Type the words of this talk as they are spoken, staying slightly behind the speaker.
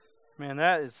Man,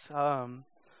 that's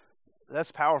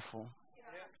powerful.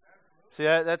 See,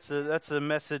 that's a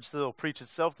message that'll preach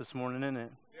itself this morning, isn't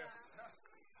it?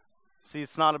 See,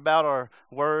 it's not about our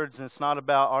words and it's not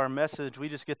about our message. We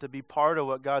just get to be part of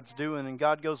what God's doing, and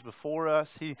God goes before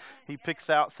us. He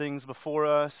picks out things before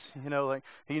us. You know, like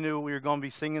He knew we were going to be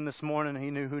singing this morning.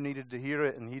 He knew who needed to hear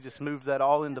it, and He just moved that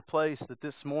all into place that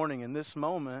this morning, in this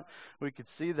moment, we could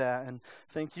see that. And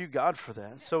thank you, God, for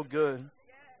that. It's so good.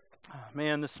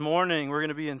 Man, this morning we're going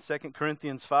to be in 2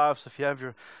 Corinthians 5, so if you have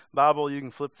your Bible, you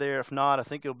can flip there. If not, I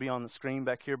think it'll be on the screen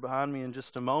back here behind me in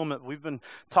just a moment. We've been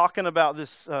talking about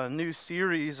this new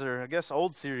series, or I guess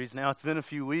old series now. It's been a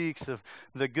few weeks of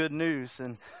the good news,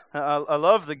 and I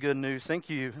love the good news. Thank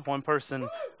you, one person.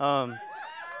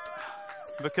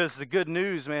 Because the good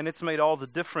news, man, it's made all the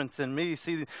difference in me.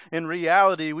 See, in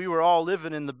reality, we were all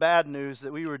living in the bad news,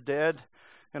 that we were dead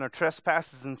in our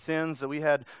trespasses and sins, that we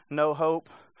had no hope,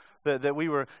 that we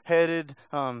were headed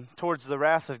towards the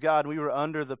wrath of God. We were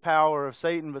under the power of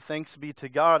Satan, but thanks be to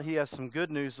God, He has some good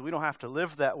news that we don't have to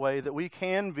live that way, that we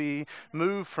can be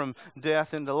moved from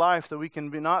death into life, that we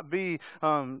can not be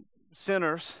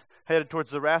sinners headed towards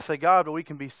the wrath of God, but we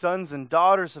can be sons and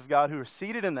daughters of God who are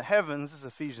seated in the heavens. This is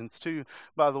Ephesians 2,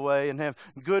 by the way, and have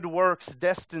good works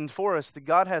destined for us, that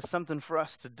God has something for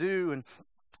us to do, and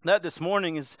that this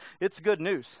morning it's good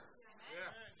news.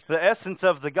 The essence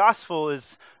of the gospel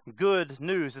is good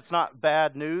news. It's not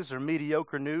bad news or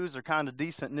mediocre news or kind of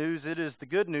decent news. It is the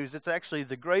good news. It's actually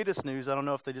the greatest news. I don't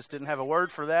know if they just didn't have a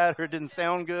word for that or it didn't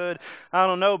sound good. I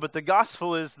don't know, but the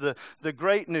gospel is the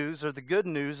great news or the good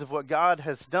news of what God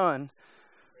has done.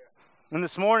 And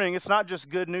this morning, it's not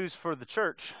just good news for the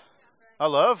church. I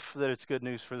love that it's good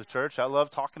news for the church. I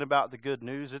love talking about the good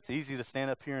news. It's easy to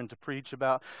stand up here and to preach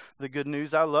about the good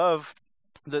news. I love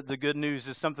that the good news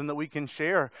is something that we can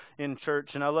share in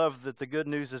church, and I love that the good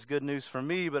news is good news for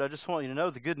me, but I just want you to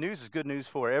know the good news is good news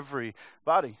for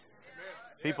everybody.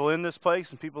 People in this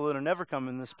place and people that are never come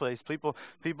in this place. People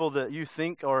that you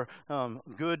think are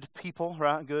good people,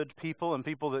 right? Good people, and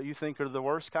people that you think are the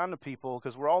worst kind of people,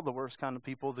 because we're all the worst kind of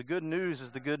people. The good news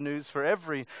is the good news for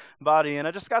everybody. And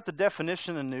I just got the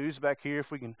definition of news back here,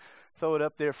 if we can throw it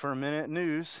up there for a minute.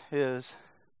 News is...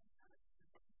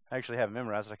 I actually haven't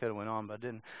memorized it. I could have went on, but I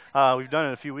didn't. We've done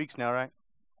it a few weeks now, right?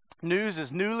 News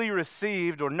is newly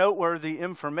received or noteworthy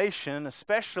information,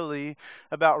 especially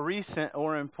about recent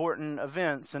or important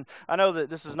events. And I know that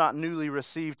this is not newly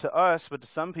received to us, but to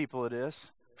some people it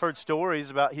is. I've heard stories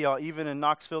about even in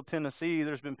Knoxville, Tennessee,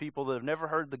 there's been people that have never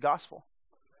heard the gospel.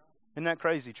 Isn't that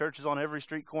crazy? Churches on every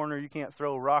street corner. You can't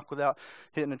throw a rock without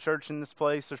hitting a church in this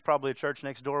place. There's probably a church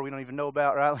next door we don't even know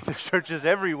about, right? Like there's churches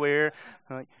everywhere.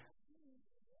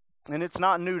 And it's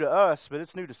not new to us, but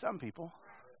it's new to some people.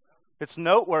 It's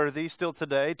noteworthy still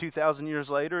today, 2,000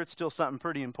 years later. It's still something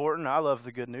pretty important. I love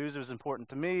the good news. It was important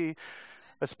to me,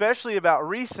 especially about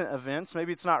recent events.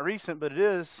 Maybe it's not recent, but it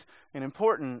is an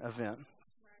important event.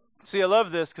 See, I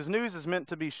love this because news is meant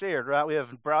to be shared, right? We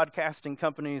have broadcasting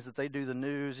companies that they do the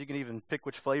news. You can even pick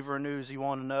which flavor of news you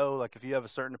want to know. Like if you have a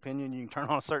certain opinion, you can turn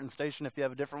on a certain station. If you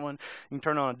have a different one, you can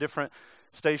turn on a different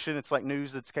station. It's like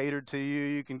news that's catered to you.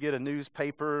 You can get a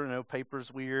newspaper.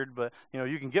 Paper's weird, but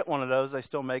you can get one of those. They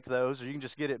still make those, or you can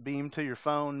just get it beamed to your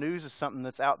phone. News is something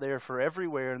that's out there for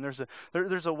everywhere, and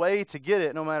there's a way to get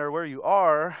it no matter where you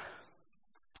are.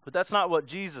 But that's not what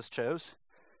Jesus chose.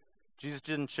 Jesus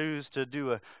didn't choose to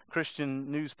do a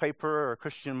Christian newspaper or a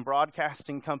Christian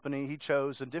broadcasting company. He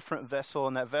chose a different vessel,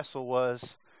 and that vessel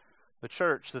was the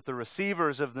church, that the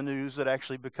receivers of the news would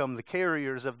actually become the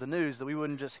carriers of the news, that we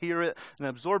wouldn't just hear it and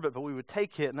absorb it, but we would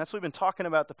take it. And that's what we've been talking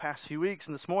about the past few weeks.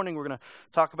 And this morning we're going to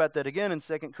talk about that again in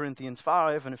 2 Corinthians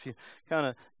 5. And if you kind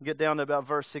of get down to about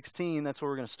verse 16, that's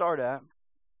where we're going to start at.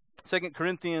 2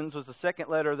 Corinthians was the second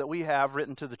letter that we have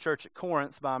written to the church at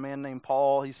Corinth by a man named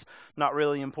Paul. He's not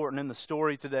really important in the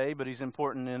story today, but he's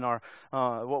important in our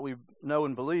what we know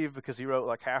and believe, because he wrote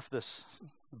like half this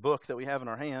book that we have in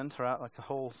our hand, right? Like the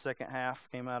whole second half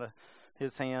came out of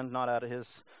his hand, not out of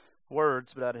his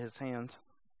words, but out of his hand.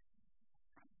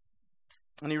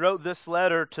 And he wrote this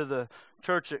letter to the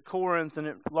church at Corinth, and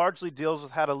it largely deals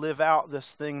with how to live out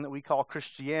this thing that we call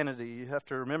Christianity. You have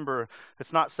to remember,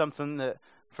 it's not something that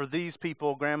for these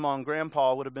people, Grandma and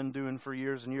Grandpa would have been doing for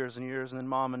years and years and years, and then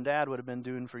Mom and Dad would have been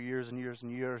doing for years and years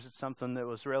and years. It's something that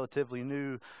was relatively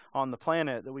new on the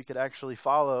planet, that we could actually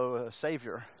follow a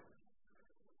Savior.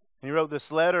 And he wrote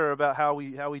this letter about how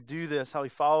we do this, how we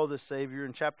follow the Savior.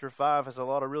 And chapter 5 has a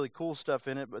lot of really cool stuff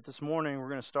in it, but this morning we're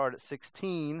going to start at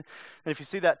 16. And if you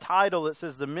see that title, it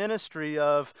says The Ministry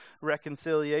of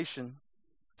Reconciliation.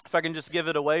 If I can just give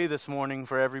it away this morning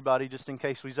for everybody, just in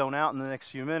case we zone out in the next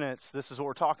few minutes, this is what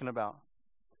we're talking about.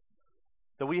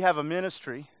 That we have a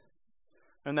ministry,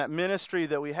 and that ministry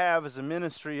that we have is a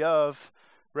ministry of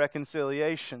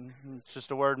reconciliation. It's just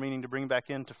a word meaning to bring back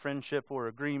into friendship or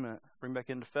agreement, bring back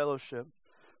into fellowship.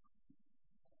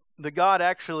 That God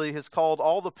actually has called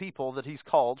all the people that He's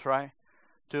called, right,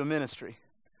 to a ministry.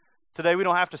 Today we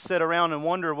don't have to sit around and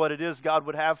wonder what it is God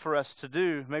would have for us to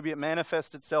do. Maybe it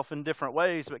manifests itself in different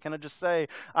ways, but can I just say,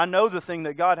 I know the thing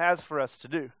that God has for us to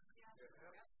do.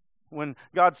 When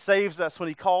God saves us, when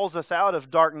He calls us out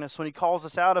of darkness, when He calls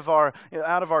us out of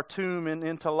our tomb and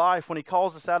into life, when He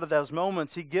calls us out of those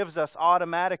moments, He gives us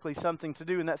automatically something to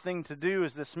do. And that thing to do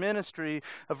is this ministry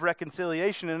of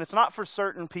reconciliation. And it's not for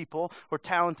certain people or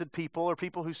talented people or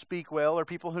people who speak well or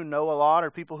people who know a lot or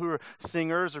people who are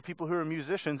singers or people who are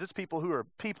musicians. It's people who are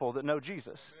people that know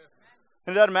Jesus.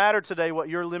 And it doesn't matter today what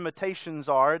your limitations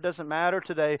are. It doesn't matter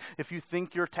today if you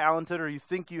think you're talented or you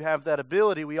think you have that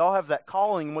ability. We all have that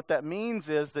calling. And what that means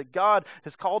is that God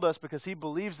has called us because He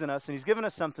believes in us and He's given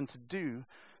us something to do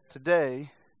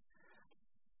today.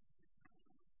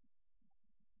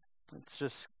 It's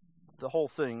just the whole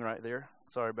thing right there.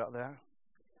 Sorry about that.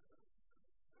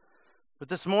 But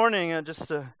this morning, just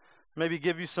to maybe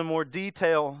give you some more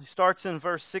detail. He starts in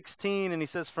verse 16 and he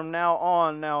says, from now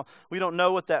on. Now, we don't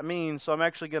know what that means, so I'm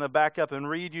actually going to back up and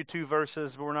read you 2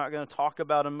 verses, but we're not going to talk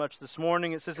about them much this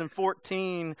morning. It says in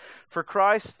 14, for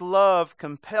Christ's love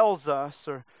compels us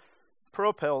or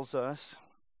propels us,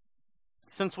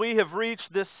 since we have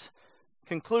reached this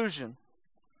conclusion.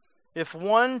 If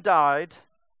one died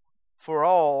for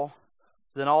all,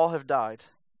 then all have died.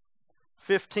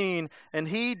 15, and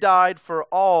He died for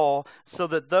all, so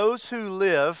that those who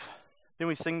live, didn't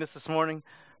we sing this morning?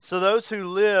 So those who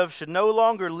live should no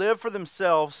longer live for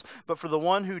themselves, but for the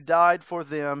one who died for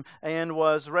them and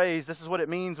was raised. This is what it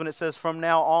means when it says from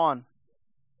now on.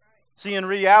 See, in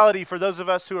reality, for those of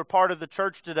us who are part of the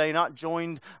church today, not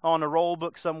joined on a roll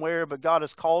book somewhere, but God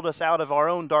has called us out of our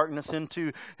own darkness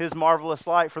into His marvelous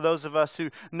light. For those of us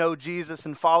who know Jesus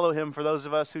and follow Him, for those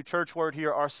of us who, church word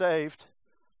here, are saved.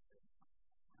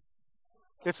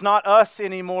 It's not us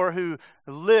anymore who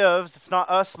lives. It's not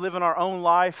us living our own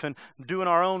life and doing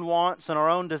our own wants and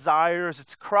our own desires.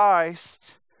 It's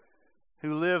Christ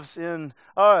who lives in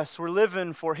us. We're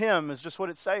living for Him is just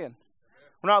what it's saying.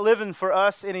 We're not living for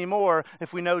us anymore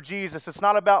if we know Jesus. It's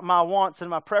not about my wants and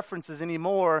my preferences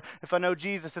anymore if I know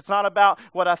Jesus. It's not about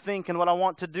what I think and what I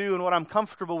want to do and what I'm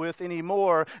comfortable with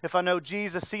anymore if I know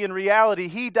Jesus. See, in reality,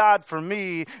 He died for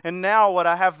me, and now what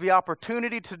I have the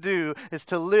opportunity to do is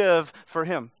to live for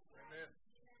Him.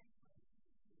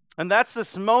 And that's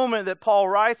this moment that Paul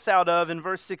writes out of in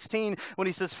verse 16 when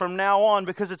he says, from now on,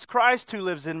 because it's Christ who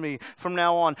lives in me from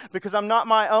now on, because I'm not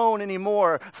my own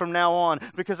anymore from now on,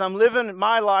 because I'm living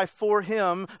my life for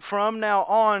Him from now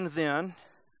on then,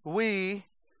 I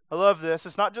love this,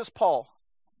 it's not just Paul.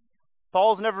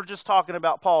 Paul's never just talking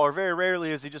about Paul, or very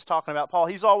rarely is he just talking about Paul.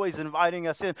 He's always inviting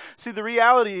us in. See, the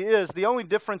reality is, the only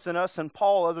difference in us and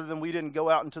Paul, other than we didn't go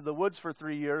out into the woods for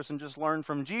 3 years and just learn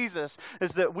from Jesus,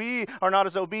 is that we are not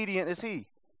as obedient as he.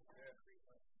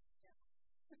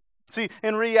 See,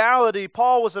 in reality,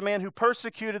 Paul was a man who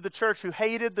persecuted the church, who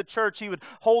hated the church. He would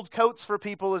hold coats for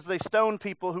people as they stoned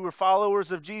people who were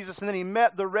followers of Jesus. And then he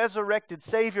met the resurrected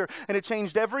Savior, and it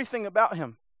changed everything about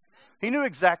him. He knew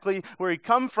exactly where he'd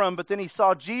come from, but then he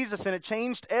saw Jesus, and it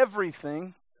changed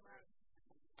everything.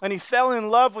 And he fell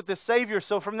in love with the Savior.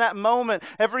 So from that moment,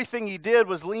 everything he did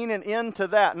was leaning into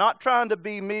that, not trying to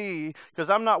be me,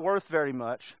 because I'm not worth very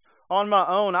much. On my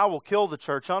own, I will kill the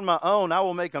church. On my own, I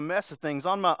will make a mess of things.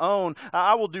 On my own,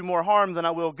 I will do more harm than I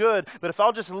will good. But if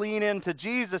I'll just lean into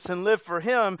Jesus and live for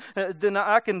Him, then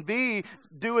I can be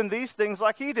doing these things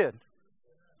like he did.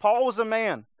 Paul was a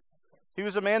man. He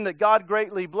was a man that God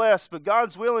greatly blessed, but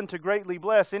God's willing to greatly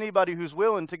bless anybody who's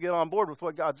willing to get on board with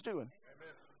what God's doing.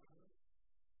 Amen.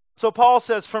 So Paul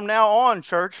says, from now on,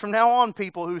 church, from now on,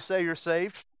 people who say you're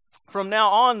saved, from now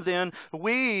on then,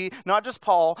 we, not just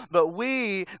Paul, but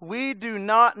we do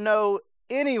not know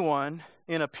anyone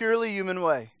in a purely human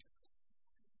way.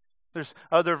 There's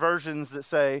other versions that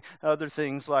say other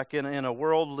things like in a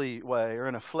worldly way or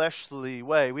in a fleshly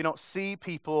way. We don't see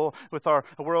people with our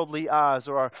worldly eyes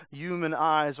or our human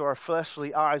eyes or our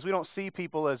fleshly eyes. We don't see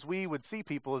people as we would see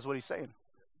people, is what he's saying.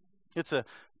 It's a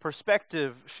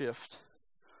perspective shift.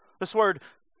 This word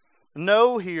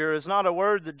know here is not a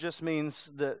word that just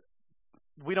means that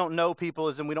we don't know people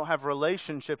as in we don't have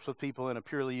relationships with people in a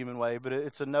purely human way, but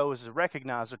it's a know as a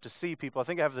recognize or to see people. I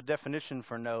think I have the definition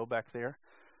for know back there.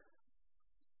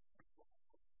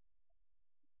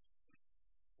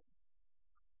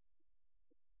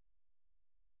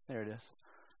 There it is.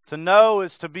 To know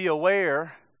is to be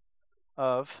aware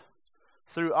of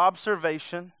through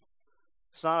observation.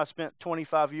 It's not I spent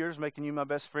 25 years making you my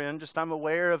best friend. Just I'm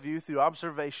aware of you through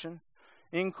observation,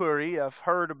 inquiry. I've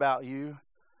heard about you,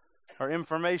 or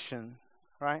information,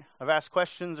 right? I've asked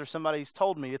questions or somebody's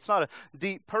told me. It's not a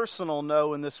deep personal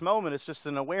know in this moment. It's just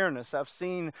an awareness. I've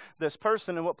seen this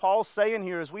person. And what Paul's saying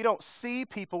here is we don't see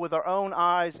people with our own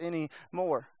eyes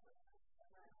anymore.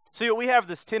 See, what we have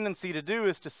this tendency to do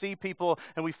is to see people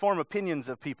and we form opinions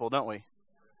of people, don't we?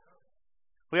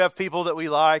 We have people that we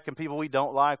like and people we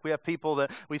don't like. We have people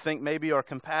that we think maybe are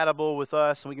compatible with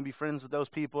us and we can be friends with those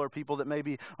people, or people that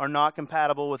maybe are not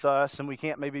compatible with us and we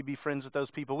can't maybe be friends with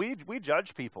those people. We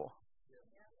judge people,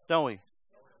 don't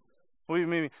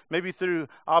we? Maybe through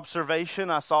observation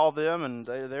I saw them and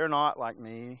they're not like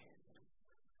me.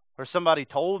 Or somebody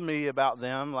told me about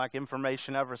them, like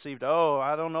information I've received. Oh,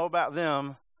 I don't know about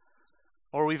them.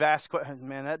 Or we've asked,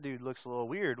 man, that dude looks a little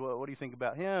weird. What do you think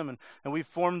about him? And we've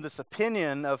formed this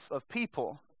opinion of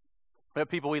people. We have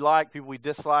people we like, people we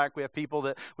dislike. We have people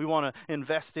that we want to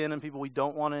invest in and people we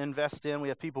don't want to invest in. We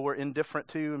have people we're indifferent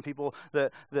to and people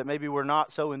that maybe we're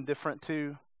not so indifferent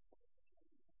to.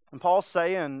 And Paul's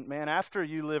saying, man, after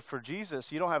you live for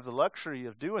Jesus, you don't have the luxury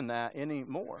of doing that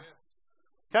anymore.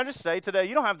 Can I just say today,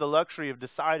 you don't have the luxury of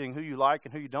deciding who you like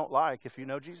and who you don't like if you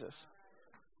know Jesus.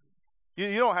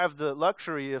 You don't have the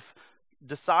luxury of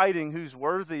deciding who's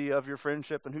worthy of your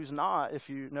friendship and who's not if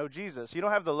you know Jesus. You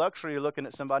don't have the luxury of looking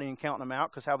at somebody and counting them out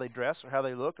because how they dress or how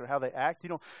they look or how they act. You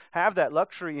don't have that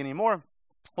luxury anymore.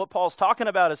 What Paul's talking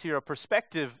about is here a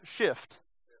perspective shift.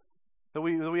 That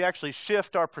we actually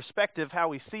shift our perspective, how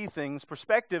we see things.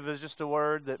 Perspective is just a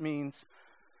word that means,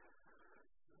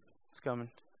 it's coming.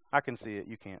 I can see it.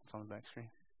 You can't. It's on the back screen.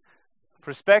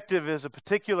 Perspective is a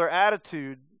particular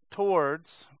attitude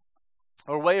towards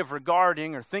or way of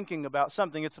regarding or thinking about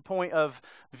something. It's a point of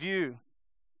view.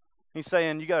 He's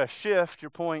saying you got to shift your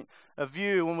point of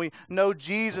view. When we know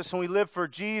Jesus, when we live for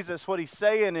Jesus, what he's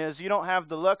saying is you don't have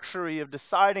the luxury of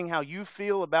deciding how you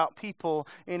feel about people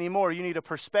anymore. You need a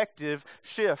perspective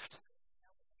shift.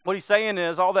 What he's saying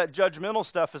is all that judgmental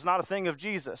stuff is not a thing of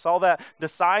Jesus. All that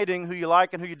deciding who you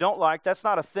like and who you don't like, that's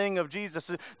not a thing of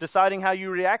Jesus. Deciding how you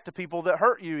react to people that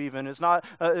hurt you even is not.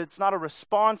 It's not a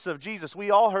response of Jesus. We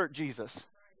all hurt Jesus.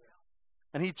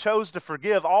 And he chose to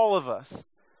forgive all of us.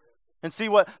 And see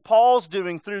what Paul's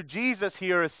doing through Jesus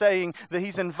here is saying that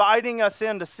he's inviting us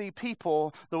in to see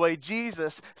people the way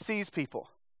Jesus sees people.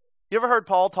 You ever heard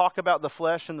Paul talk about the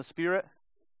flesh and the spirit?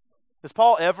 Is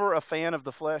Paul ever a fan of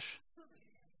the flesh?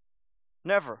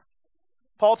 Never.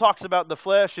 Paul talks about the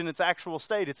flesh in its actual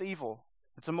state. It's evil.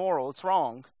 It's immoral. It's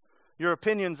wrong. Your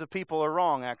opinions of people are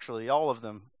wrong, actually. All of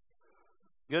them.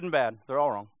 Good and bad. They're all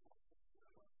wrong.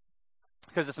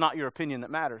 Because it's not your opinion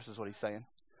that matters, is what he's saying.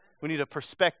 We need a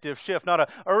perspective shift, not an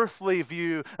earthly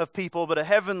view of people, but a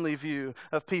heavenly view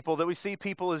of people, that we see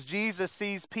people as Jesus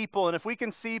sees people. And if we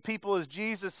can see people as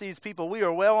Jesus sees people, we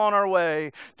are well on our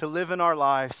way to living our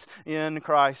lives in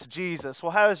Christ Jesus.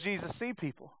 Well, how does Jesus see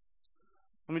people?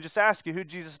 Let me just ask you, who did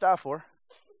Jesus die for?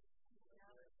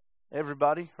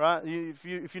 Everybody, right?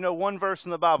 If you know one verse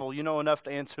in the Bible, you know enough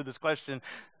to answer this question.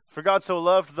 For God so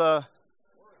loved the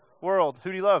world. Who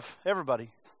did he love?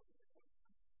 Everybody.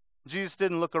 Jesus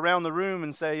didn't look around the room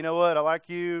and say, you know what, I like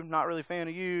you, not really a fan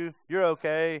of you, you're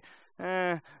okay.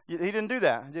 He didn't do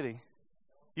that, did he?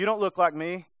 You don't look like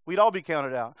me. We'd all be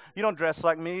counted out. You don't dress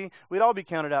like me. We'd all be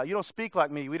counted out. You don't speak like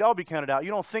me. We'd all be counted out.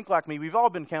 You don't think like me. We've all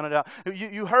been counted out.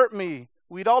 You hurt me.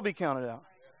 We'd all be counted out.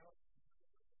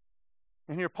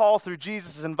 And here Paul, through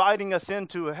Jesus, is inviting us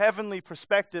into a heavenly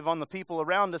perspective on the people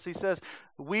around us. He says,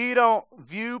 we don't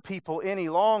view people any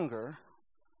longer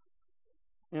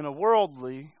in a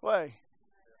worldly way.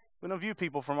 We don't view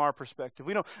people from our perspective.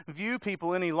 We don't view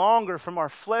people any longer from our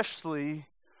fleshly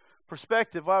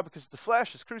perspective. Why? Because the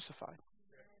flesh is crucified.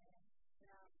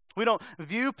 We don't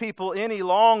view people any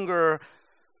longer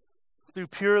through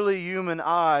purely human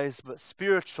eyes, but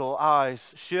spiritual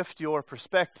eyes. Shift your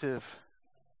perspective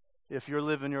if you're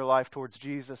living your life towards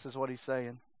Jesus, is what he's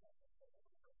saying.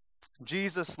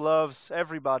 Jesus loves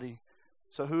everybody.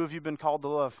 So who have you been called to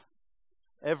love?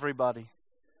 Everybody.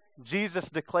 Jesus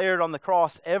declared on the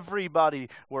cross everybody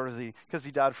worthy because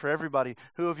he died for everybody.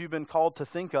 Who have you been called to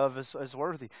think of as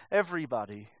worthy?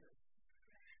 Everybody.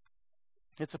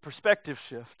 It's a perspective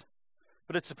shift.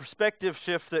 But it's a perspective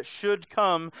shift that should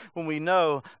come when we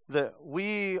know that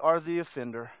we are the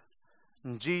offender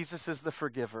and Jesus is the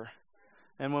forgiver.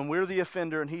 And when we're the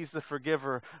offender and he's the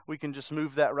forgiver, we can just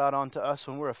move that right on to us.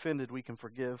 When we're offended, we can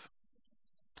forgive.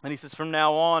 And he says, from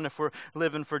now on, if we're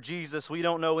living for Jesus, we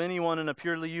don't know anyone in a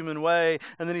purely human way.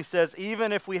 And then he says,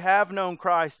 even if we have known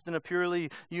Christ in a purely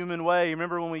human way,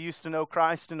 remember when we used to know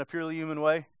Christ in a purely human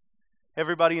way?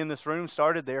 Everybody in this room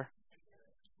started there.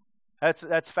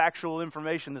 That's factual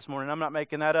information this morning. I'm not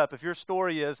making that up. If your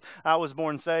story is, I was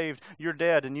born saved, you're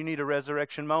dead and you need a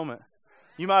resurrection moment.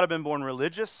 You might have been born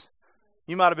religious.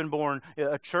 You might have been born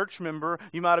a church member.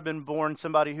 You might have been born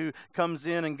somebody who comes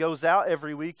in and goes out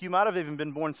every week. You might have even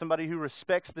been born somebody who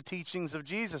respects the teachings of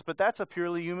Jesus. But that's a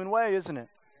purely human way, isn't it?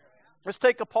 Let's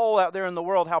take a poll out there in the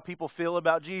world how people feel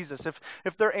about Jesus.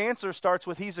 If their answer starts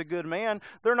with he's a good man,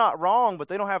 they're not wrong, but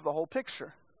they don't have the whole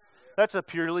picture. That's a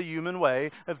purely human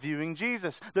way of viewing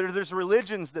Jesus. There's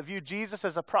religions that view Jesus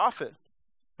as a prophet.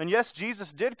 And yes,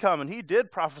 Jesus did come and he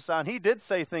did prophesy and he did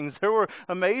say things. There were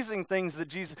amazing things that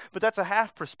Jesus, but that's a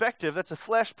half perspective. That's a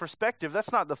flesh perspective.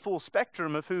 That's not the full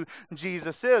spectrum of who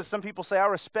Jesus is. Some people say, I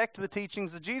respect the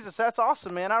teachings of Jesus. That's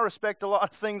awesome, man. I respect a lot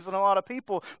of things and a lot of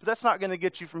people, but that's not going to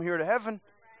get you from here to heaven.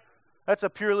 That's a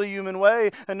purely human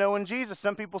way of knowing Jesus.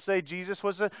 Some people say Jesus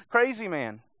was a crazy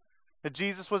man, that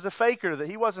Jesus was a faker, that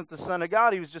he wasn't the Son of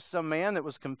God. He was just some man that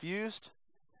was confused.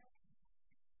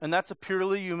 And that's a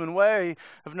purely human way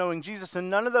of knowing Jesus.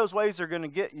 And none of those ways are going to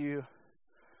get you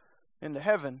into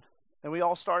heaven. And we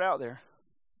all start out there.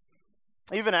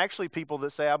 Even actually people that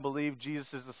say, I believe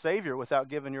Jesus is the Savior without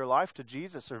giving your life to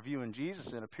Jesus or viewing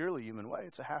Jesus in a purely human way.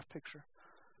 It's a half picture.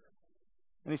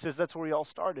 And he says that's where we all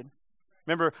started.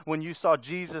 Remember when you saw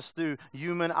Jesus through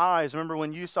human eyes. Remember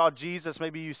when you saw Jesus,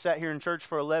 maybe you sat here in church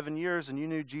for 11 years and you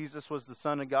knew Jesus was the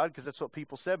Son of God because that's what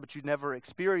people said, but you never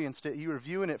experienced it. You were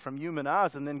viewing it from human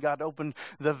eyes, and then God opened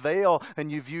the veil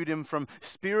and you viewed him from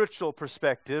spiritual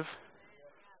perspective.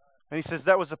 And he says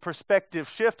that was a perspective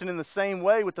shift. And in the same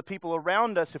way with the people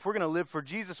around us, if we're going to live for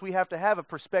Jesus, we have to have a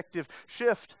perspective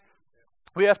shift.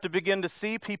 We have to begin to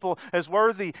see people as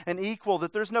worthy and equal,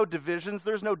 that there's no divisions,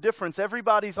 there's no difference.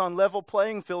 Everybody's on level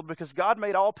playing field because God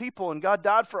made all people and God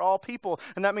died for all people.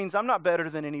 And that means I'm not better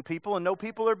than any people and no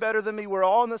people are better than me. We're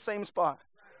all in the same spot.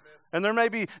 And there may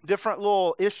be different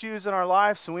little issues in our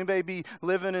lives, and we may be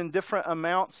living in different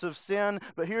amounts of sin.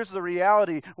 But here's the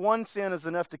reality. One sin is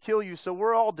enough to kill you, so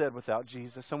we're all dead without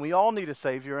Jesus. And we all need a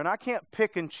Savior. And I can't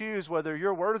pick and choose whether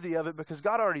you're worthy of it because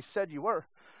God already said you were.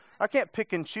 I can't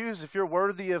pick and choose if you're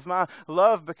worthy of my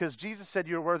love because Jesus said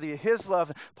you're worthy of his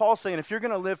love. Paul's saying if you're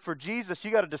going to live for Jesus, you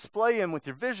got to display him with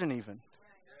your vision even.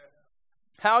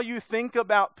 How you think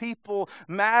about people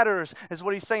matters is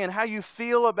what he's saying. How you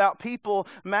feel about people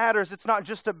matters. It's not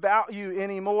just about you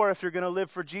anymore if you're going to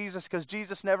live for Jesus, because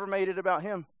Jesus never made it about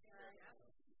him.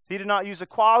 He did not use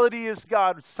equality as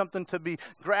God, something to be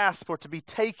grasped or to be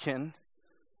taken,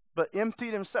 but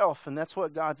emptied himself. And that's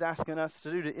what God's asking us to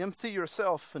do, to empty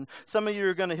yourself. And some of you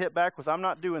are going to hit back with, I'm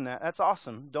not doing that. That's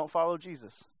awesome. Don't follow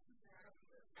Jesus.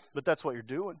 But that's what you're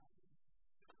doing.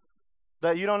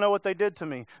 That you don't know what they did to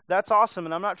me. That's awesome,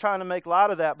 and I'm not trying to make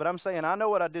light of that, but I'm saying I know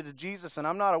what I did to Jesus, and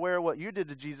I'm not aware of what you did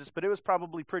to Jesus, but it was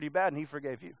probably pretty bad, and he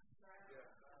forgave you.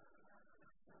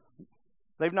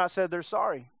 They've not said they're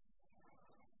sorry.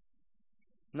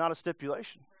 Not a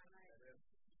stipulation.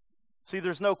 See,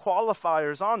 there's no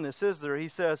qualifiers on this, is there? He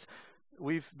says,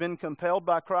 we've been compelled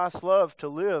by Christ's love to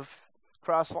live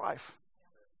Christ's life.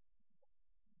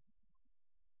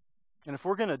 And if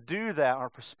we're going to do that, our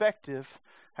perspective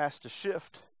has to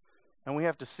shift. And we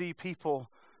have to see people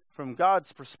from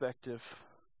God's perspective,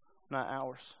 not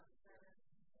ours.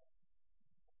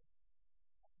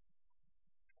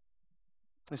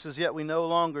 He says, yet we no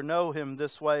longer know him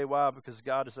this way. Why? Because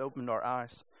God has opened our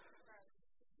eyes.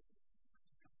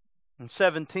 In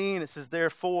 17, it says,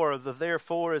 therefore, the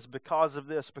therefore is because of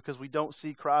this, because we don't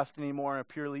see Christ anymore in a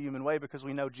purely human way, because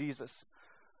we know Jesus.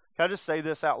 Can I just say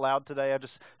this out loud today? I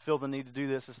just feel the need to do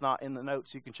this. It's not in the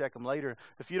notes. You can check them later.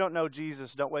 If you don't know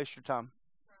Jesus, don't waste your time.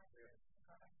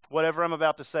 Whatever I'm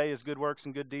about to say is good works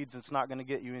and good deeds. It's not going to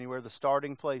get you anywhere. The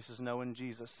starting place is knowing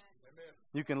Jesus.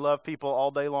 You can love people all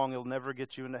day long. It'll never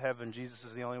get you into heaven. Jesus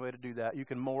is the only way to do that. You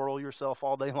can moral yourself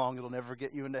all day long. It'll never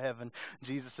get you into heaven.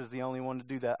 Jesus is the only one to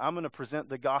do that. I'm going to present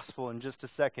the gospel in just a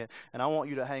second, and I want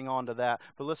you to hang on to that.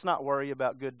 But let's not worry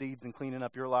about good deeds and cleaning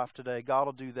up your life today. God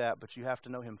will do that, but you have to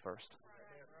know him first.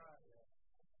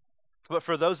 But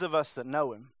for those of us that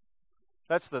know him,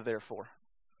 that's the therefore.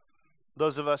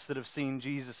 Those of us that have seen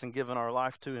Jesus and given our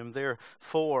life to him,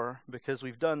 therefore, because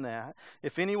we've done that,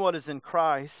 if anyone is in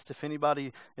Christ, if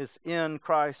anybody is in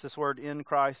Christ, this word in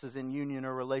Christ is in union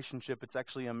or relationship. It's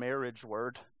actually a marriage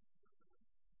word.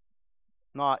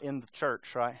 Not in the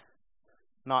church, right?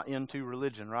 Not into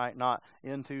religion, right? Not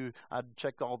into, I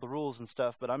checked all the rules and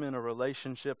stuff, but I'm in a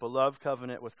relationship, a love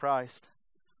covenant with Christ.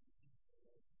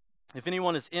 If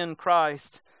anyone is in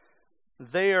Christ,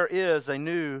 there is a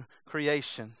new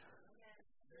creation.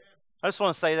 I just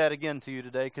want to say that again to you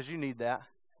today because you need that.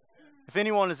 If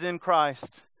anyone is in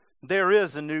Christ, there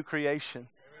is a new creation.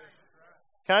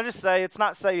 Can I just say, it's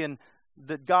not saying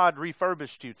that God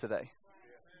refurbished you today.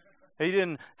 He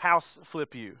didn't house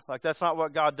flip you. Like, that's not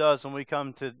what God does when we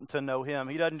come to know Him.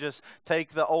 He doesn't just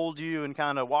take the old you and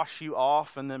kind of wash you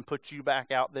off and then put you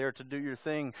back out there to do your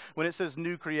thing. When it says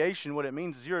new creation, what it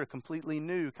means is you're a completely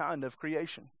new kind of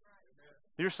creation.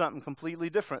 You're something completely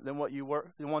different than what you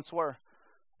once were.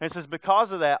 And it says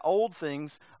because of that, old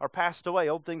things are passed away.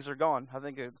 Old things are gone. I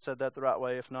think I said that the right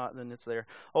way. If not, then it's there.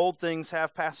 Old things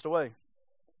have passed away.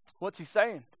 What's he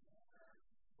saying?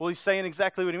 Well, he's saying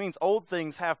exactly what he means. Old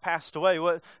things have passed away.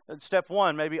 Step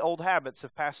one, maybe old habits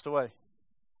have passed away.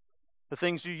 The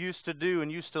things you used to do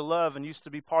and used to love and used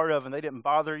to be part of, and they didn't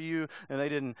bother you and they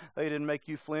didn't make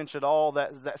you flinch at all.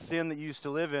 That sin that you used to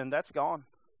live in, that's gone.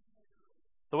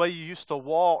 The way you used to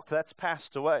walk, that's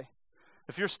passed away.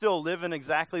 If you're still living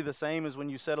exactly the same as when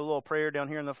you said a little prayer down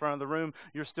here in the front of the room,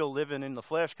 you're still living in the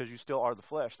flesh because you still are the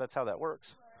flesh. That's how that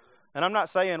works. And I'm not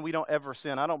saying we don't ever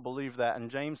sin. I don't believe that.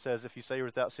 And James says if you say you're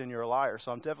without sin, you're a liar.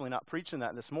 So I'm definitely not preaching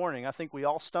that this morning. I think we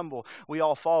all stumble. We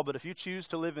all fall. But if you choose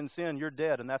to live in sin, you're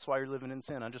dead. And that's why you're living in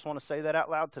sin. I just want to say that out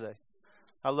loud today.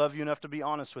 I love you enough to be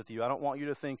honest with you. I don't want you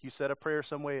to think you said a prayer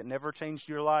some way. It never changed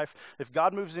your life. If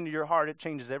God moves into your heart, it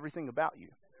changes everything about you.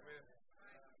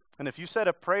 And if you said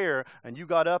a prayer and you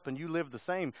got up and you lived the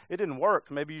same, it didn't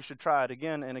work. Maybe you should try it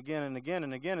again and again and again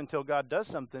and again until God does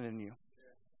something in you.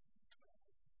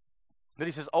 But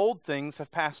he says old things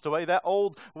have passed away. That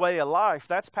old way of life,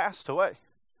 that's passed away.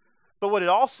 But what it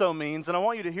also means, and I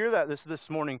want you to hear that this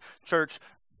morning, church,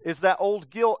 is that old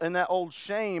guilt and that old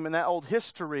shame and that old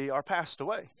history are passed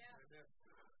away.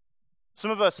 Some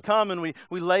of us come and we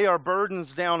lay our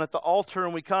burdens down at the altar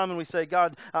and we come and we say,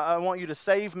 God, I want you to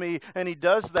save me. And he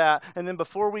does that. And then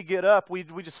before we get up, we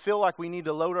just feel like we need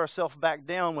to load ourselves back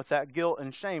down with that guilt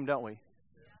and shame, don't we?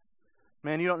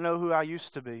 Man, you don't know who I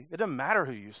used to be. It doesn't matter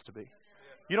who you used to be.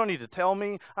 You don't need to tell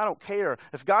me. I don't care.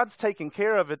 If God's taking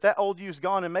care of it, that old you's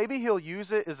gone, and maybe he'll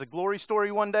use it as a glory story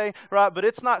one day, right? But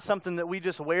it's not something that we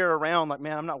just wear around like,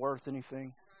 man, I'm not worth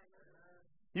anything.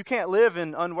 You can't live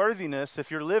in unworthiness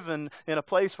if you're living in a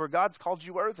place where God's called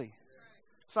you worthy.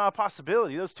 It's not a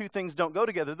possibility. Those two things don't go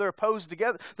together. They're opposed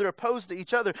together. They're opposed to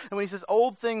each other. And when he says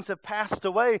old things have passed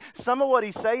away, some of what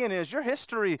he's saying is your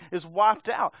history is wiped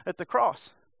out at the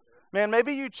cross. Man,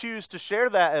 maybe you choose to share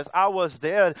that as I was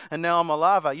dead and now I'm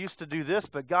alive. I used to do this,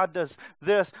 but God does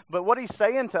this. But what he's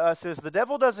saying to us is the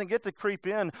devil doesn't get to creep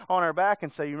in on our back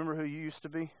and say, you remember who you used to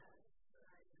be?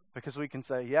 Because we can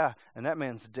say, yeah, and that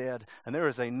man's dead, and there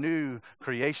is a new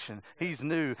creation. He's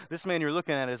new. This man you're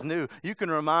looking at is new. You can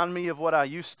remind me of what I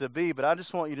used to be, but I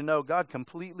just want you to know God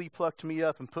completely plucked me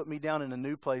up and put me down in a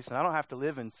new place, and I don't have to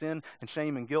live in sin and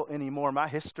shame and guilt anymore. My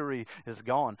history is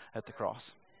gone at the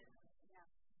cross.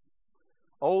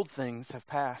 Old things have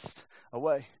passed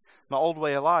away. My old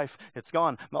way of life, it's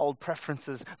gone. My old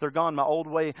preferences, they're gone. My old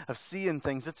way of seeing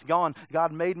things, it's gone.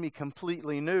 God made me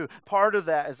completely new. Part of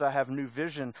that is I have new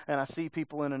vision and I see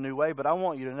people in a new way, but I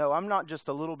want you to know I'm not just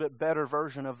a little bit better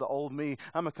version of the old me.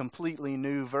 I'm a completely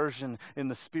new version in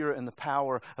the spirit and the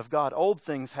power of God. Old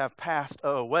things have passed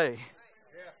away.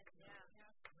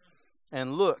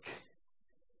 And look,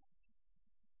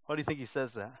 why do you think he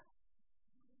says that?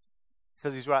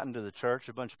 Because he's writing to the church,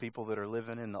 a bunch of people that are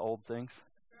living in the old things.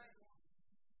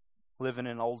 Living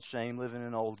in old shame, living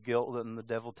in old guilt, letting the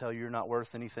devil tell you you're not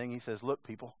worth anything. He says, look,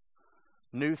 people,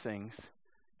 new things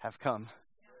have come.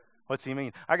 What's he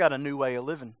mean? I got a new way of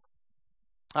living.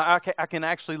 I can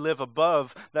actually live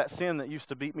above that sin that used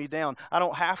to beat me down. I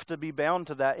don't have to be bound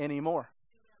to that anymore.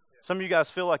 Some of you guys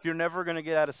feel like you're never going to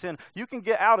get out of sin. You can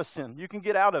get out of sin. You can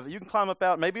get out of it. You can climb up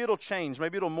out. Maybe it'll change.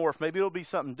 Maybe it'll morph. Maybe it'll be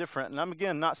something different. And I'm,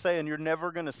 again, not saying you're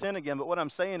never going to sin again. But what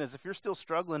I'm saying is if you're still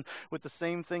struggling with the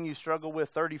same thing you struggled with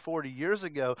 30, 40 years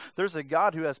ago, there's a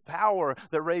God who has power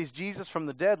that raised Jesus from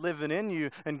the dead living in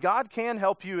you. And God can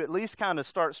help you at least kind of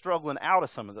start struggling out of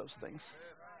some of those things.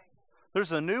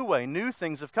 There's a new way. New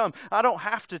things have come. I don't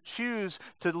have to choose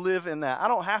to live in that. I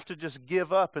don't have to just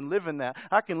give up and live in that.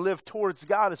 I can live towards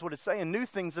God is what it's saying. New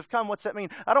things have come. What's that mean?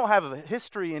 I don't have a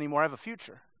history anymore. I have a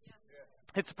future.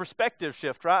 It's a perspective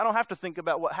shift, right? I don't have to think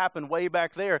about what happened way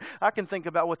back there. I can think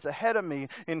about what's ahead of me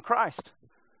in Christ.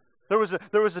 There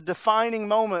was a defining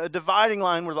moment, a dividing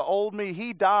line where the old me,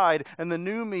 he died, and the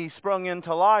new me sprung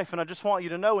into life. And I just want you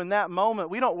to know in that moment,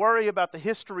 we don't worry about the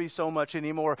history so much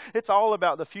anymore. It's all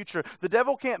about the future. The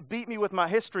devil can't beat me with my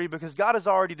history because God has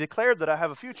already declared that I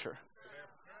have a future.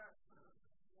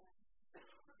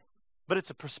 But it's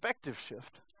a perspective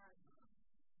shift.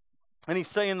 And he's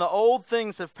saying the old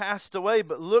things have passed away,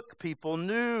 but look, people,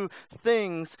 new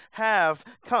things have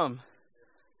come.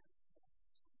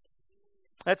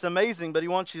 That's amazing, but he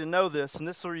wants you to know this, and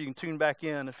this is where you can tune back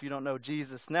in if you don't know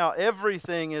Jesus. Now,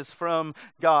 everything is from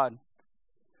God.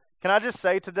 Can I just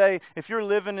say today, if you're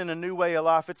living in a new way of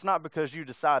life, it's not because you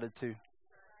decided to.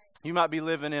 You might be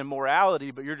living in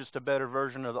morality, but you're just a better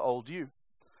version of the old you.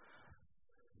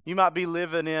 You might be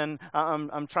living in,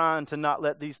 I'm trying to not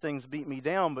let these things beat me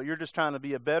down, but you're just trying to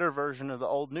be a better version of the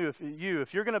old new.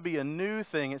 If you're going to be a new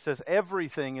thing, it says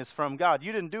everything is from God.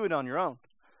 You didn't do it on your own.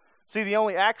 See, the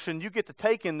only action you get to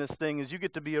take in this thing is you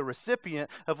get to be a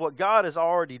recipient of what God has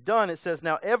already done. It says,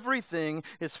 now everything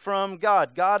is from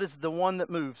God. God is the one that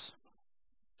moves.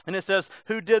 And it says,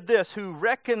 who did this? Who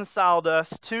reconciled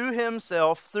us to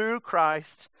himself through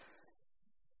Christ.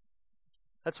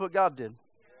 That's what God did.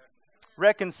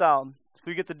 Reconciled.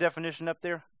 Can we get the definition up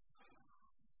there?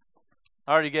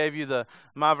 I already gave you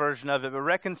my version of it, but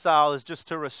reconcile is just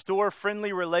to restore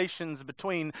friendly relations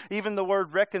between. Even the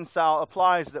word reconcile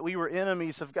applies that we were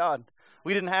enemies of God.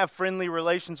 We didn't have friendly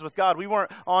relations with God. We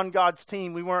weren't on God's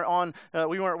team. We weren't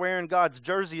wearing God's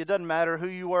jersey. It doesn't matter who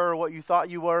you were or what you thought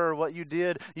you were or what you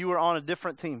did. You were on a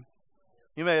different team.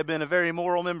 You may have been a very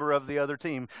moral member of the other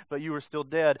team, but you were still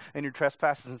dead in your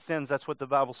trespasses and sins. That's what the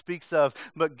Bible speaks of.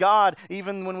 But God,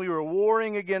 even when we were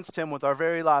warring against him with our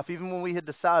very life, even when we had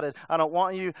decided, I don't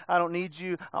want you, I don't need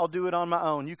you, I'll do it on my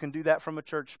own. You can do that from a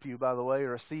church pew, by the way,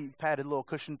 or a seat, padded little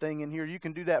cushion thing in here. You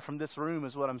can do that from this room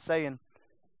is what I'm saying.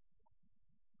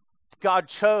 God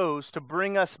chose to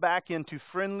bring us back into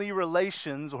friendly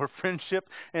relations or friendship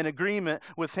and agreement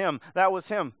with him. That was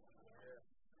him.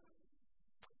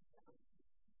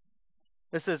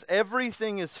 It says,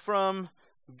 everything is from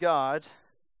God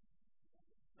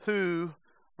who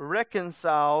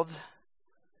reconciled,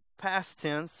 past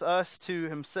tense, us to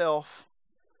himself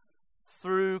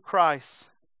through Christ,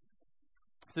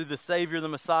 through the Savior, the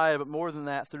Messiah, but more than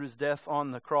that, through his death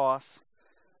on the cross.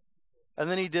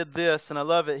 And then he did this, and I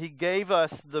love it. He gave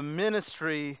us the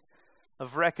ministry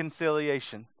of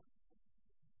reconciliation.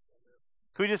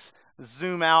 Can we just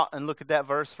zoom out and look at that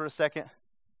verse for a second?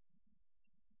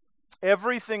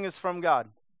 Everything is from God.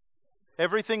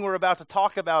 Everything we're about to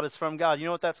talk about is from God. You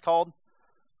know what that's called?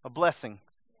 A blessing.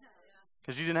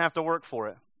 Because you didn't have to work for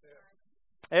it.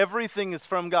 Everything is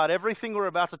from God. Everything we're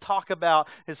about to talk about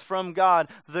is from God.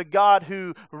 The God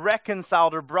who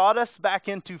reconciled or brought us back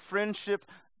into friendship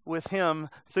with him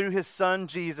through his son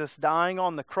Jesus dying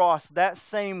on the cross. That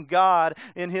same God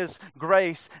in his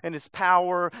grace and his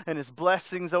power and his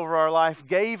blessings over our life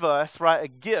gave us, right, a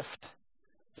gift.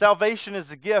 Salvation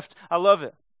is a gift. I love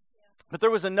it. But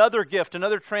there was another gift,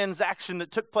 another transaction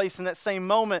that took place in that same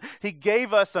moment. He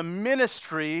gave us a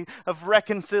ministry of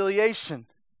reconciliation.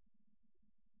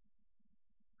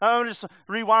 I'm just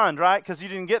rewind, right? Because you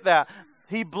didn't get that.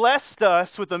 He blessed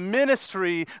us with a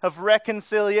ministry of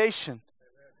reconciliation.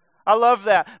 I love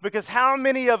that, because how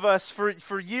many of us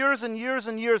for years and years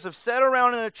and years have sat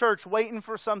around in a church waiting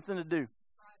for something to do?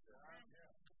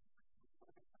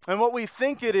 And what we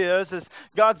think it is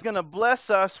God's going to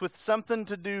bless us with something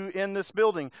to do in this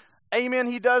building. Amen,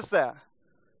 he does that.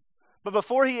 But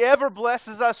before he ever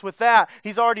blesses us with that,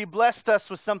 he's already blessed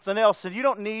us with something else. And you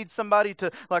don't need somebody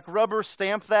to like rubber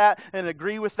stamp that and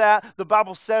agree with that. The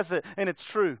Bible says it, and it's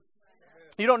true.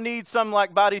 You don't need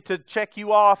somebody to check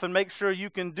you off and make sure you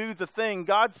can do the thing.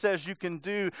 God says you can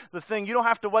do the thing. You don't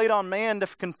have to wait on man to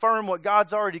confirm what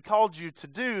God's already called you to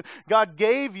do. God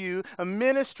gave you a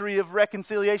ministry of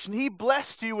reconciliation. He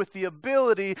blessed you with the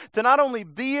ability to not only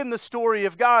be in the story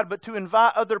of God, but to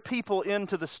invite other people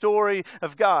into the story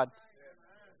of God.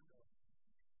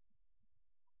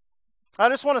 I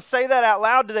just want to say that out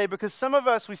loud today, because some of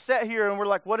us, we sit here and we're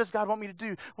like, what does God want me to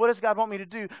do? What does God want me to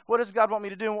do? What does God want me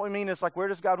to do? And what we mean is like, where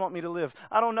does God want me to live?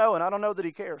 I don't know, and I don't know that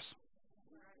he cares.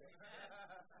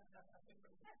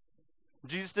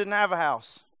 Jesus didn't have a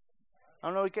house. I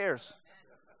don't know he cares.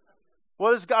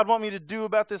 What does God want me to do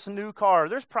about this new car?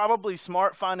 There's probably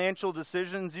smart financial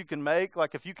decisions you can make.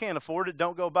 Like if you can't afford it,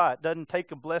 don't go buy it. It doesn't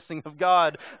take a blessing of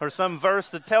God or some verse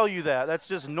to tell you that. That's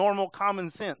just normal common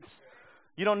sense.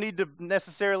 You don't need to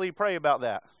necessarily pray about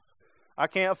that. I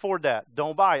can't afford that.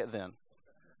 Don't buy it then.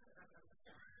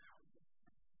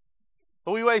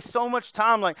 But we waste so much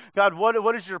time like, God,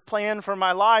 what is your plan for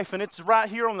my life? And it's right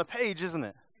here on the page, isn't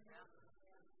it?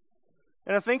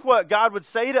 And I think what God would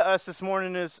say to us this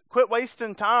morning is quit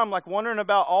wasting time like wondering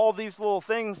about all these little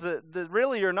things that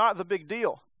really are not the big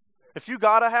deal. If you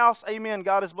got a house, amen,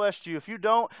 God has blessed you. If you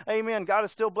don't, amen, God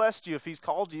has still blessed you if he's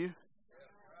called you.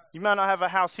 You might not have a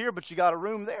house here, but you got a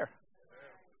room there.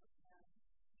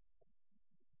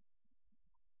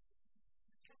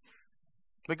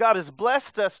 But God has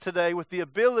blessed us today with the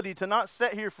ability to not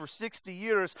sit here for 60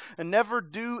 years and never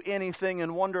do anything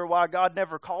and wonder why God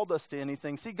never called us to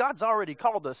anything. See, God's already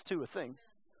called us to a thing.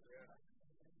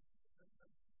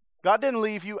 God didn't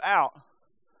leave you out.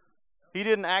 He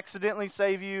didn't accidentally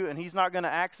save you, and He's not going to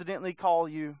accidentally call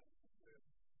you.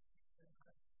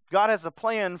 God has a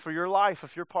plan for your life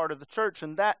if you're part of the church,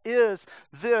 and that is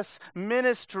this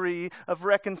ministry of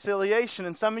reconciliation.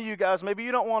 And some of you guys, maybe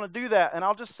you don't want to do that, and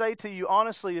I'll just say to you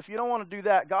honestly, if you don't want to do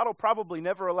that, God will probably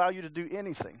never allow you to do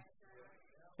anything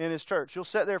in His church. You'll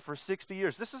sit there for 60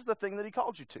 years. This is the thing that He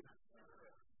called you to.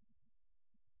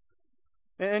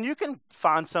 And you can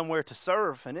find somewhere to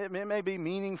serve, and it may be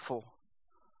meaningful,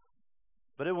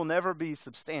 but it will never be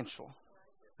substantial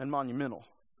and monumental.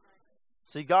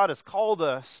 See, God has called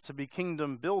us to be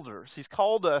kingdom builders. He's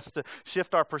called us to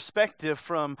shift our perspective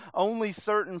from only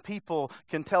certain people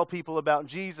can tell people about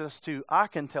Jesus to I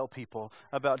can tell people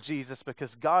about Jesus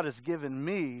because God has given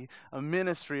me a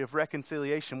ministry of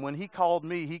reconciliation. When He called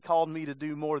me to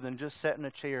do more than just sit in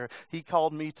a chair. He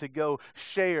called me to go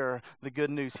share the good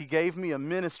news. He gave me a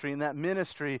ministry, and that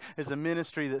ministry is a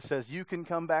ministry that says you can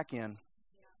come back in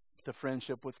to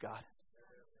friendship with God.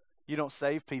 You don't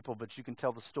save people, but you can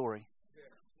tell the story.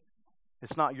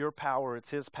 It's not your power,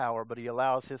 it's His power, but He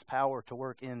allows His power to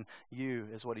work in you,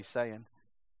 is what He's saying.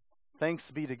 Thanks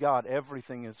be to God,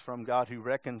 everything is from God who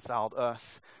reconciled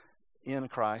us in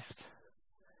Christ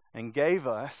and gave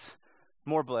us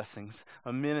more blessings,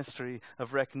 a ministry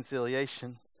of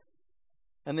reconciliation.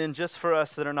 And then just for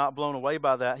us that are not blown away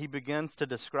by that, he begins to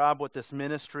describe what this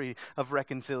ministry of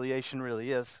reconciliation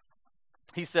really is.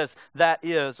 He says, that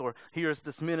is, or here's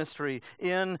this ministry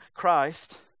in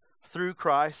Christ, through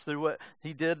what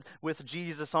He did with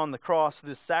Jesus on the cross,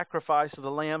 the sacrifice of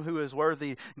the Lamb who is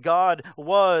worthy. God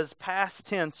was, past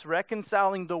tense,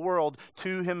 reconciling the world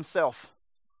to Himself.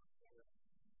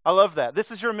 I love that.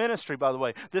 This is your ministry, by the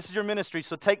way. This is your ministry,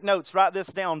 so take notes, write this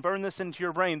down, burn this into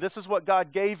your brain. This is what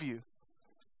God gave you.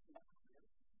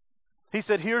 He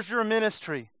said, here's your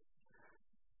ministry.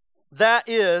 That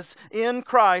is, in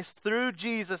Christ, through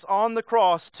Jesus on the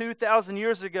cross 2,000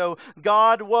 years ago,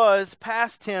 God was,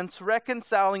 past tense,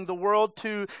 reconciling the world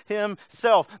to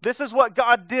Himself. This is what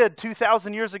God did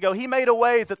 2,000 years ago. He made a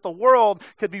way that the world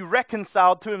could be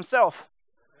reconciled to Himself.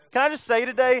 Can I just say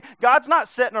today, God's not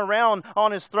sitting around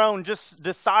on His throne just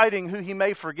deciding who He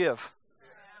may forgive.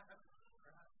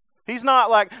 He's not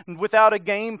like without a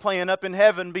game plan up in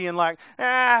heaven being like,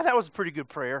 that was a pretty good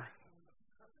prayer.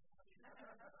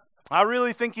 I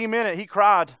really think He meant it. He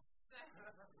cried.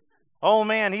 Oh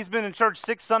man, he's been in church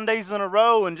 6 Sundays in a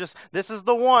row and just, this is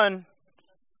the one.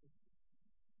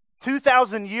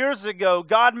 2,000 years ago,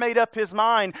 God made up His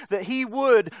mind that He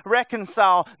would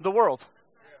reconcile the world.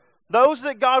 Those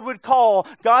that God would call,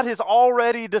 God has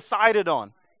already decided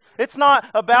on. It's not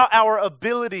about our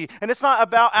ability, and it's not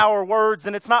about our words,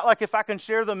 and it's not like if I can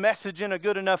share the message in a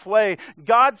good enough way.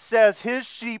 God says His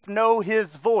sheep know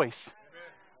His voice.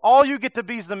 All you get to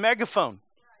be is the megaphone,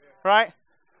 right?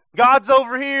 God's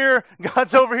over here,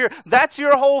 God's over here. That's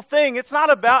your whole thing. It's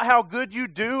not about how good you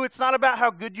do. It's not about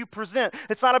how good you present.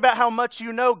 It's not about how much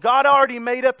you know. God already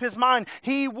made up His mind.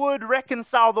 He would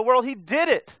reconcile the world. He did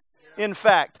it, in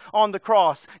fact, on the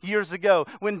cross years ago.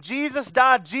 When Jesus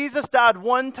died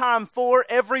one time for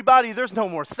everybody. There's no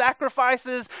more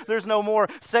sacrifices. There's no more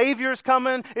saviors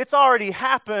coming. It's already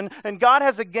happened, and God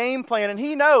has a game plan, and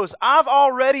He knows, I've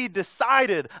already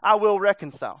decided I will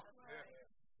reconcile.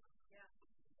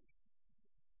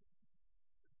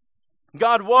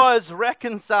 God was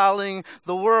reconciling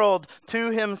the world to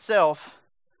Himself.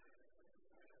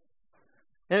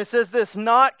 And it says this,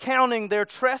 not counting their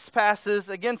trespasses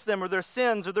against them or their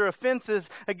sins or their offenses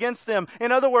against them.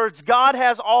 In other words, God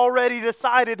has already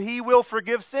decided He will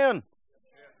forgive sin.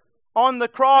 On the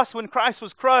cross, when Christ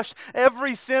was crushed,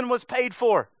 every sin was paid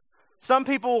for. Some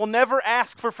people will never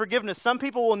ask for forgiveness. Some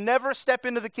people will never step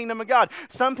into the kingdom of God.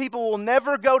 Some people will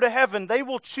never go to heaven. They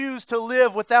will choose to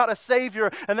live without a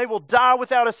Savior, and they will die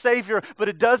without a Savior. But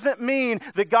it doesn't mean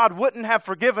that God wouldn't have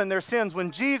forgiven their sins. When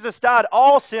Jesus died,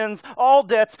 all sins, all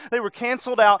debts, they were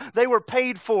canceled out. They were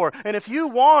paid for. And if you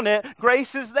want it,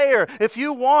 grace is there. If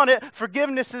you want it,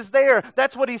 forgiveness is there.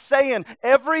 That's what He's saying.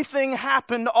 Everything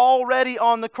happened already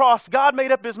on the cross. God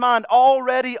made up His mind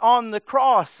already on the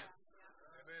cross.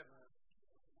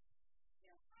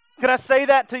 Can I say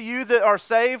that to you that are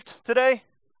saved today?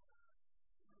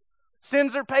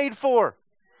 Sins are paid for.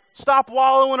 Stop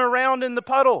wallowing around in the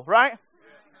puddle, right?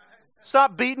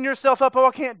 Stop beating yourself up. Oh,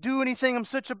 I can't do anything. I'm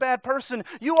such a bad person.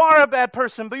 You are a bad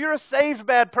person, but you're a saved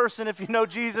bad person if you know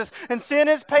Jesus. And sin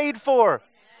is paid for.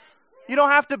 You don't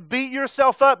have to beat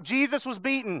yourself up. Jesus was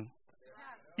beaten.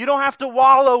 You don't have to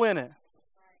wallow in it.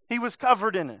 He was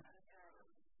covered in it.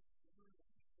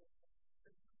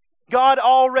 God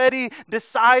already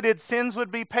decided sins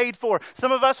would be paid for.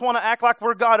 Some of us want to act like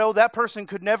we're God. Oh, that person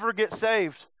could never get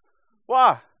saved.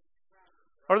 Why?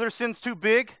 Are their sins too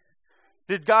big?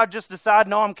 Did God just decide,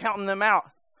 no, I'm counting them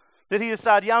out? Did he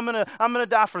decide, yeah, I'm gonna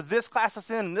die for this class of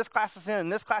sin, and this class of sin,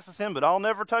 and this class of sin, but I'll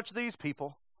never touch these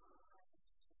people?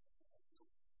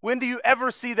 When do you ever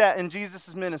see that in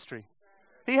Jesus' ministry?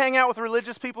 He hang out with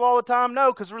religious people all the time?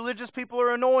 No, because religious people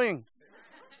are annoying.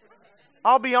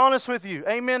 I'll be honest with you.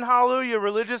 Amen, hallelujah.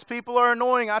 Religious people are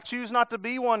annoying. I choose not to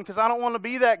be one because I don't want to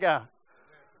be that guy.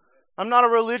 I'm not a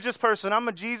religious person. I'm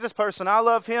a Jesus person. I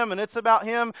love Him, and it's about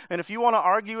Him. And if you want to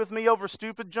argue with me over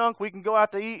stupid junk, we can go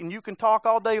out to eat, and you can talk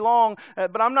all day long.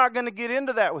 But I'm not going to get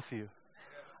into that with you.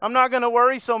 I'm not going to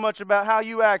worry so much about how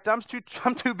you act. I'm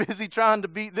too busy trying to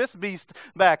beat this beast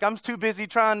back. I'm too busy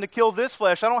trying to kill this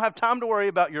flesh. I don't have time to worry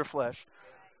about your flesh.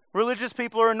 Religious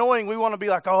people are annoying. We want to be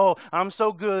like, oh, I'm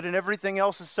so good and everything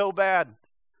else is so bad.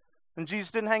 And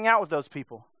Jesus didn't hang out with those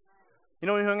people. You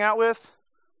know who He hung out with?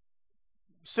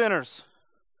 Sinners.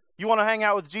 You want to hang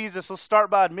out with Jesus, let's start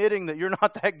by admitting that you're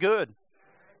not that good.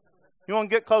 You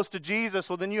want to get close to Jesus,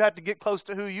 well, then you have to get close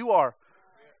to who you are.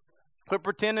 Quit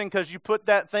pretending because you put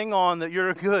that thing on that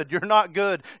you're good. You're not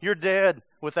good. You're dead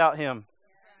without Him.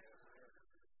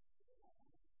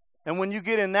 And when you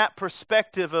get in that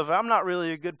perspective of, I'm not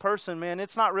really a good person, man,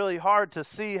 it's not really hard to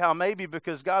see how maybe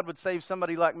because God would save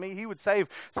somebody like me, He would save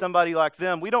somebody like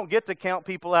them. We don't get to count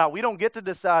people out. We don't get to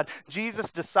decide.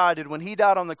 Jesus decided when He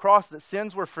died on the cross that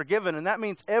sins were forgiven, and that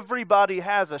means everybody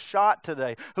has a shot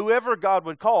today. Whoever God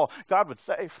would call, God would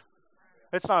save.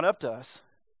 It's not up to us.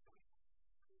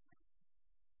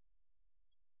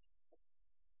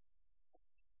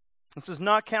 This is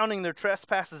not counting their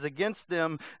trespasses against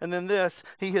them. And then this,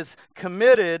 He has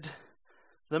committed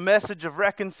the message of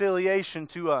reconciliation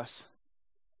to us.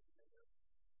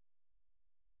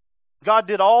 God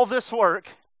did all this work.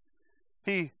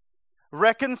 He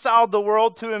reconciled the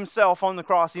world to Himself on the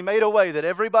cross. He made a way that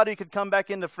everybody could come back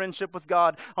into friendship with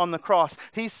God on the cross.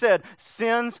 He said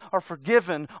sins are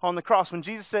forgiven on the cross. When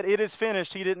Jesus said it is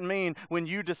finished, He didn't mean when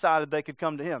you decided they could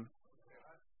come to Him.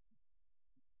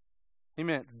 He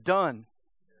meant done.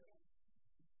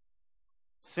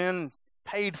 Sin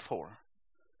paid for.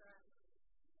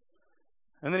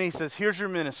 And then He says, here's your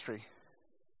ministry.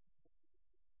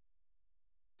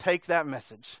 Take that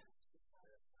message.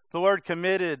 The word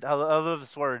committed, I love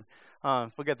this word.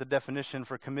 Forget the definition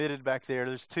for committed back there.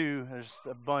 There's two. There's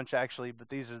a bunch actually, but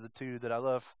these are the two that I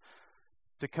love.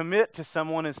 To commit to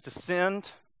someone is to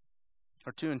send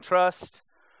or to entrust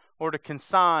or to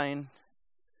consign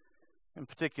in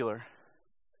particular.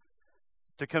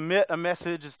 To commit a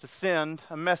message is to send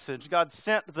a message. God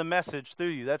sent the message through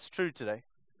you. That's true today.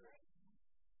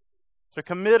 To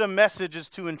commit a message is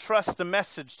to entrust a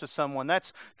message to someone.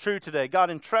 That's true today. God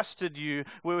entrusted you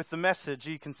with the message.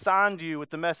 He consigned you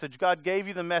with the message. God gave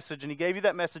you the message, and He gave you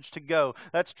that message to go.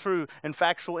 That's true and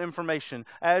factual information.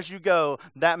 As you go,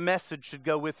 that message should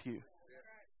go with you.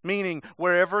 Meaning,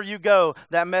 wherever you go,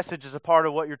 that message is a part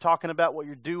of what you're talking about, what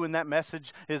you're doing. That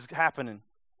message is happening.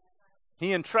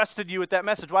 He entrusted you with that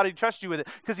message. Why did He trust you with it?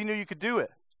 Because He knew you could do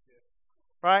it.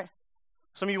 Right?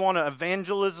 Some of you want an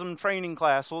evangelism training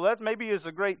class. Well, that maybe is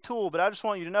a great tool, but I just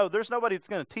want you to know there's nobody that's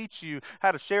going to teach you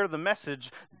how to share the message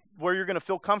where you're going to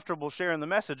feel comfortable sharing the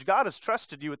message. God has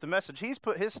trusted you with the message. He's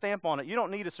put His stamp on it. You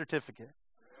don't need a certificate.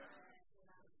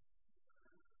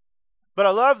 But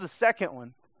I love the second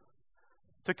one.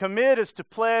 To commit is to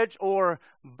pledge or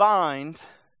bind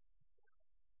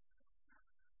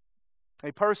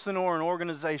a person or an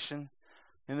organization.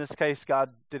 In this case,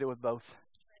 God did it with both.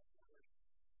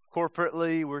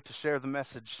 Corporately, we're to share the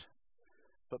message.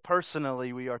 But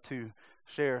personally, we are to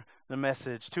share the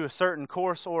message to a certain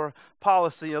course or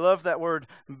policy. I love that word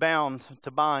bound,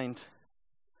 to bind.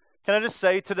 Can I just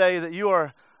say today that you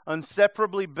are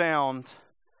inseparably bound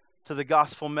to the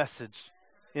gospel message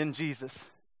in Jesus?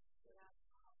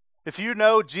 If you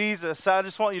know Jesus, I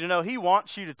just want you to know He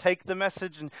wants you to take the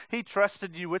message, and He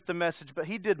trusted you with the message, but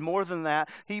He did more than that.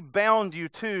 He bound you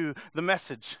to the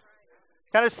message.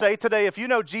 Can I just say today, if you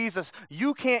know Jesus,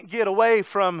 you can't get away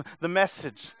from the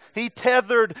message. He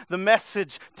tethered the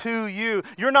message to you.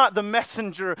 You're not the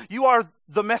messenger. You are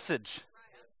the message.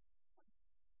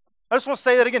 I just want to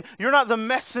say that again. You're not the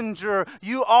messenger.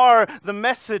 You are the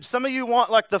message. Some of you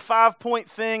want like the 5-point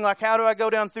thing, like how do I go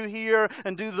down through here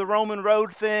and do the Roman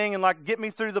road thing and like get me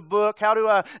through the book?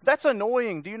 That's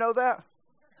annoying. Do you know that?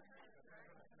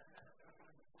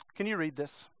 Can you read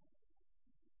this?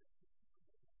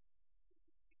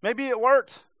 Maybe it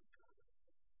worked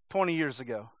 20 years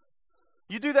ago.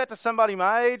 You do that to somebody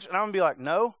my age, and I'm going to be like,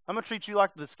 no, I'm going to treat you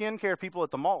like the skincare people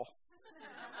at the mall.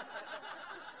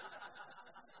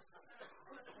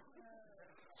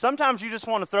 Sometimes you just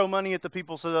want to throw money at the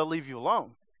people so they'll leave you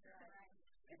alone.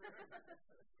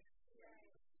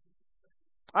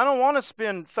 I don't want to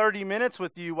spend 30 minutes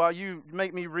with you while you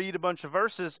make me read a bunch of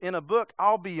verses in a book,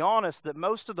 I'll be honest, that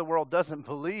most of the world doesn't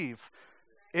believe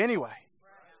anyway.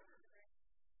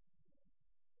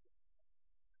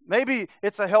 Maybe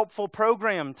it's a helpful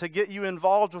program to get you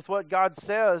involved with what God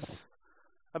says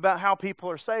about how people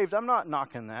are saved. I'm not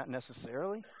knocking that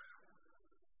necessarily.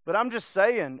 But I'm just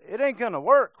saying, it ain't going to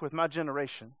work with my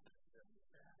generation.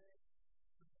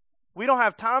 We don't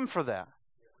have time for that.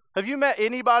 Have you met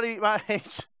anybody my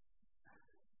age?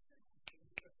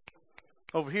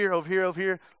 Over here, over here, over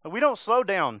here. We don't slow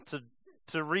down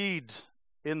to read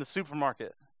in the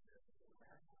supermarket.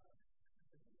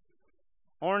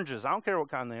 Oranges, I don't care what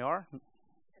kind they are. I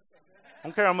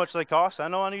don't care how much they cost. I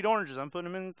know I need oranges. I'm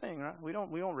putting them in the thing, right? We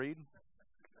don't read.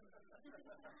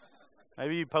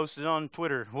 Maybe you post it on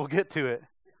Twitter. We'll get to it.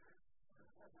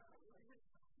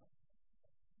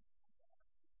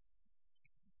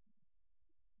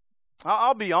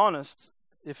 I'll be honest.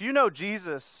 If you know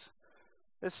Jesus,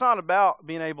 it's not about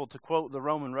being able to quote the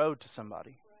Roman road to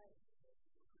somebody.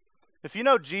 If you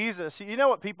know Jesus, you know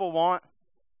what people want?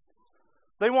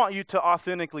 They want you to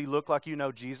authentically look like you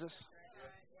know Jesus.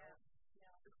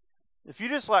 If you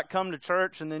just like come to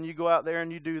church and then you go out there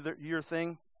and you do your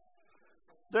thing,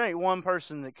 there ain't one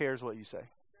person that cares what you say.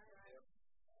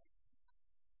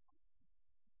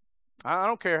 I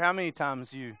don't care how many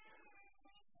times you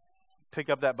pick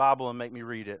up that Bible and make me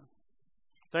read it.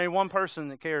 There ain't one person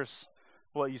that cares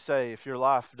what you say if your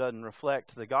life doesn't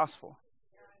reflect the gospel.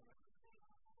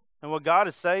 And what God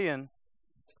is saying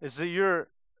is that you're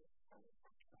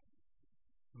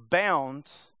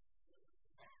bound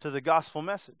to the gospel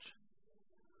message.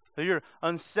 That you're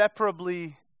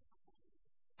inseparably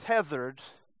tethered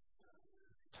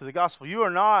to the gospel. You are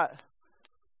not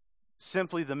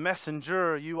simply the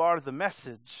messenger, you are the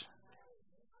message.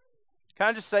 Can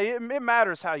I just say, it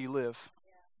matters how you live.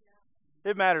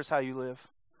 It matters how you live.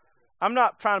 I'm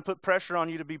not trying to put pressure on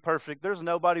you to be perfect. There's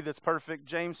nobody that's perfect.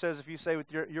 James says if you say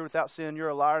you're without sin, you're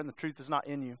a liar and the truth is not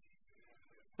in you.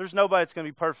 There's nobody that's going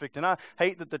to be perfect. And I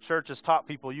hate that the church has taught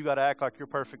people you got to act like you're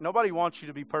perfect. Nobody wants you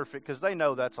to be perfect because they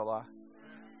know that's a lie.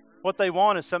 What they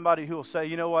want is somebody who will say,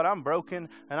 you know what, I'm broken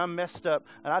and I'm messed up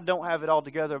and I don't have it all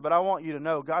together, but I want you to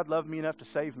know God loved me enough to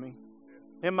save me.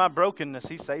 In my brokenness,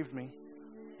 He saved me.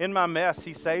 In my mess,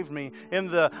 He saved me.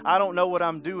 In the I don't know what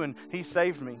I'm doing, He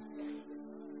saved me.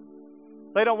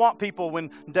 They don't want people when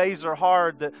days are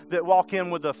hard that walk in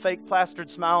with a fake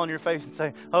plastered smile on your face and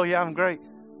say, oh yeah, I'm great.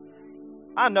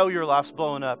 I know your life's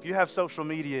blowing up. You have social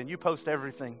media and you post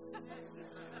everything.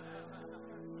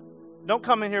 Don't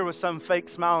come in here with some fake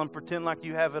smile and pretend like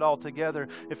you have it all together.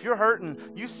 If you're hurting,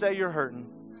 you say you're hurting.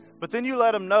 But then you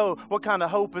let them know what kind of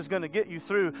hope is going to get you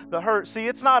through the hurt. See,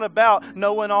 it's not about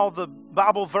knowing all the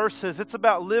Bible verses. It's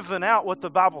about living out what the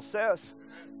Bible says.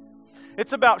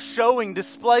 It's about showing,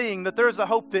 displaying that there's a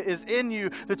hope that is in you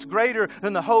that's greater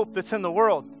than the hope that's in the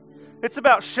world. It's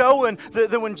about showing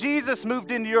that when Jesus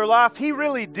moved into your life, He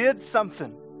really did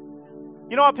something.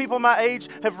 You know why people my age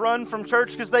have run from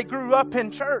church? Because they grew up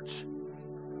in church.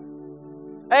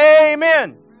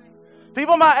 Amen.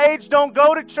 People my age don't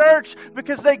go to church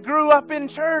because they grew up in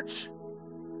church.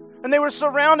 And they were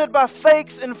surrounded by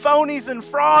fakes and phonies and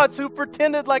frauds who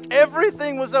pretended like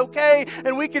everything was okay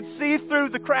and we could see through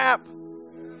the crap.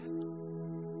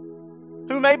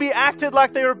 Who maybe acted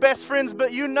like they were best friends,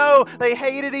 but you know they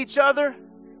hated each other.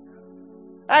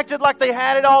 Acted like they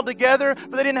had it all together,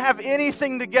 but they didn't have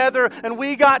anything together, and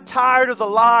we got tired of the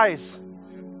lies.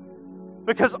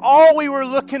 Because all we were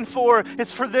looking for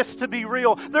is for this to be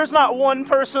real. There's not one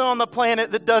person on the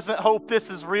planet that doesn't hope this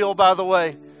is real, by the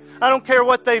way. I don't care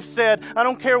what they've said. I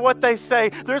don't care what they say.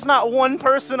 There's not one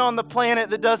person on the planet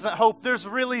that doesn't hope there's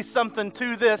really something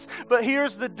to this. But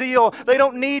here's the deal. They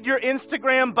don't need your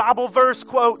Instagram Bible verse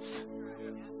quotes.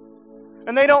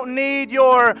 And they don't need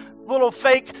your little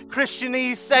fake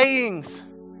Christianese sayings.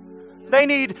 They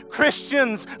need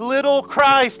Christians, little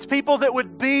Christ, people that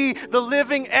would be the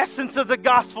living essence of the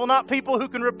gospel, not people who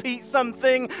can repeat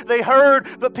something they heard,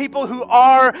 but people who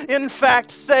are, in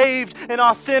fact, saved and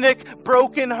authentic,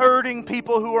 broken, hurting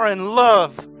people who are in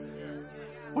love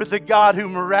with the God who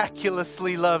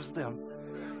miraculously loves them.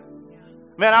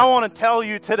 Man, I want to tell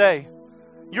you today,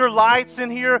 your lights in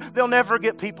here, they'll never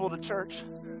get people to church.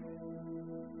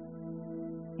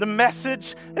 The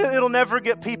message, it'll never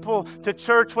get people to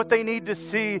church. What they need to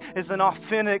see is an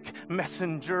authentic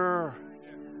messenger.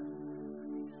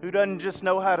 who doesn't just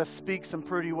know how to speak some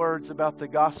pretty words about the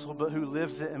gospel, but who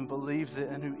lives it and believes it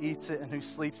and who eats it and who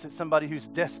sleeps it. Somebody who's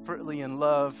desperately in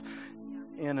love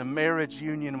in a marriage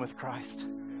union with Christ.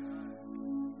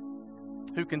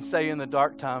 Who can say in the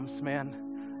dark times,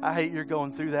 man, I hate you're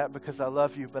going through that because I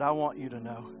love you, but I want you to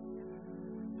know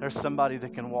there's somebody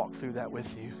that can walk through that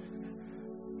with you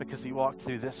because he walked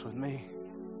through this with me.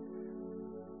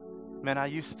 Man, I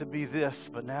used to be this,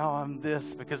 but now I'm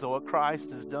this because of what Christ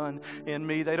has done in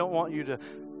me. They don't want you to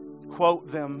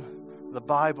quote them the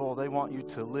Bible. They want you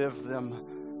to live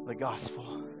them the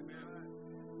gospel.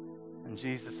 And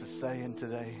Jesus is saying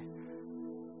today,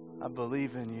 I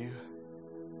believe in you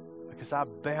because I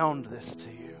bound this to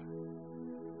you.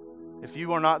 If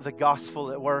you are not the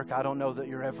gospel at work, I don't know that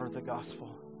you're ever the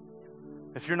gospel.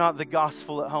 If you're not the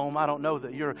gospel at home, I don't know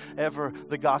that you're ever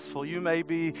the gospel. You may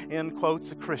be, in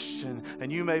quotes, a Christian,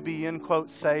 and you may be, in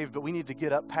quotes, saved, but we need to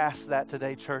get up past that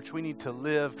today, church. We need to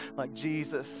live like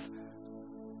Jesus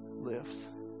lives.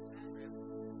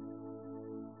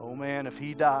 Oh man, if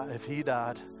he died,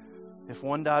 if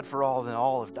one died for all, then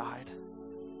all have died.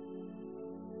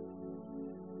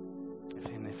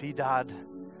 If he died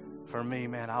for me,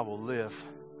 man, I will live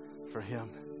for him.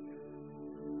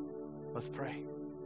 Let's pray.